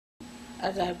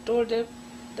as I have told them,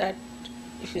 that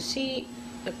if you see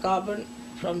the carbon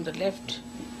from the left,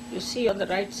 you see on the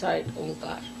right side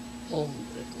Omkar, Om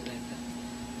written like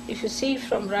that. If you see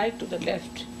from right to the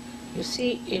left, you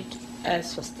see it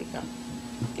as swastika.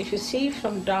 If you see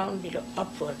from down below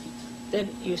upward, then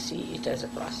you see it as a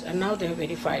cross. And now they have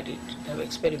verified it, they have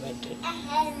experimented,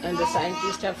 and the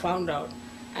scientists have found out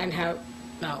and have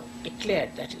now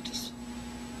declared that it is.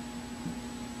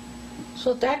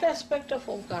 So that aspect of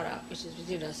Omkara, which is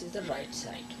within us, is the right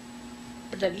side.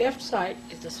 But the left side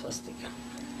is the swastika.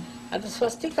 And the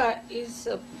swastika is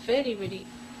a very, very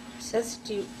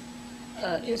sensitive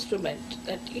instrument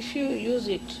that if you use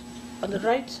it on the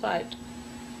right side,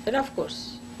 then of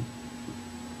course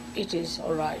it is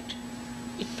all right.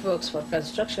 It works for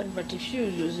construction, but if you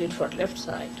use it for left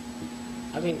side,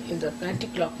 I mean in the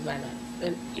anti-clock manner,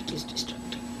 then it is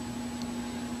destructive.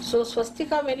 So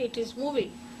swastika, when it is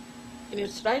moving in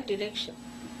its right direction,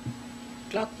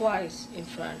 clockwise in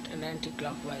front and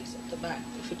anti-clockwise at the back,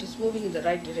 if it is moving in the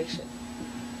right direction,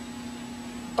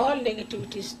 all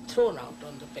negativity is thrown out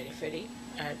on the periphery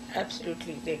and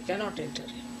absolutely they cannot enter in.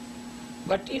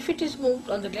 But if it is moved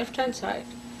on the left-hand side,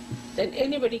 then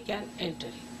anybody can enter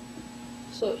in.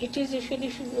 So it is, even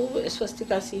if you move a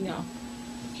swastika, see now,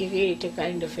 create a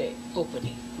kind of a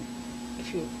opening.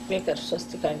 If you make a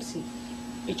swastika and see,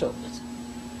 it opens.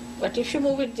 But if you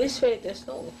move it this way, there's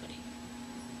no opening.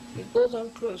 It goes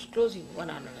on closing one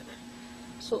on another.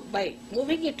 So by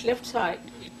moving it left side,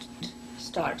 it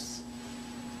starts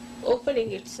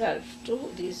opening itself to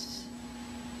these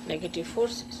negative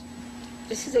forces.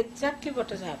 This is exactly what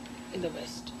has happened in the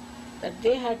West, that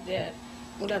they had their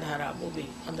Muladhara moving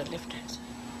on the left-hand side,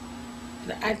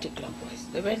 the anti-clockwise.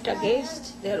 They went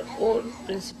against their own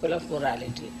principle of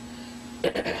morality,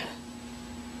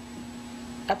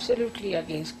 absolutely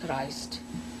against Christ,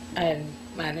 and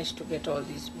managed to get all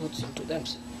these boots into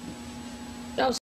themselves. Now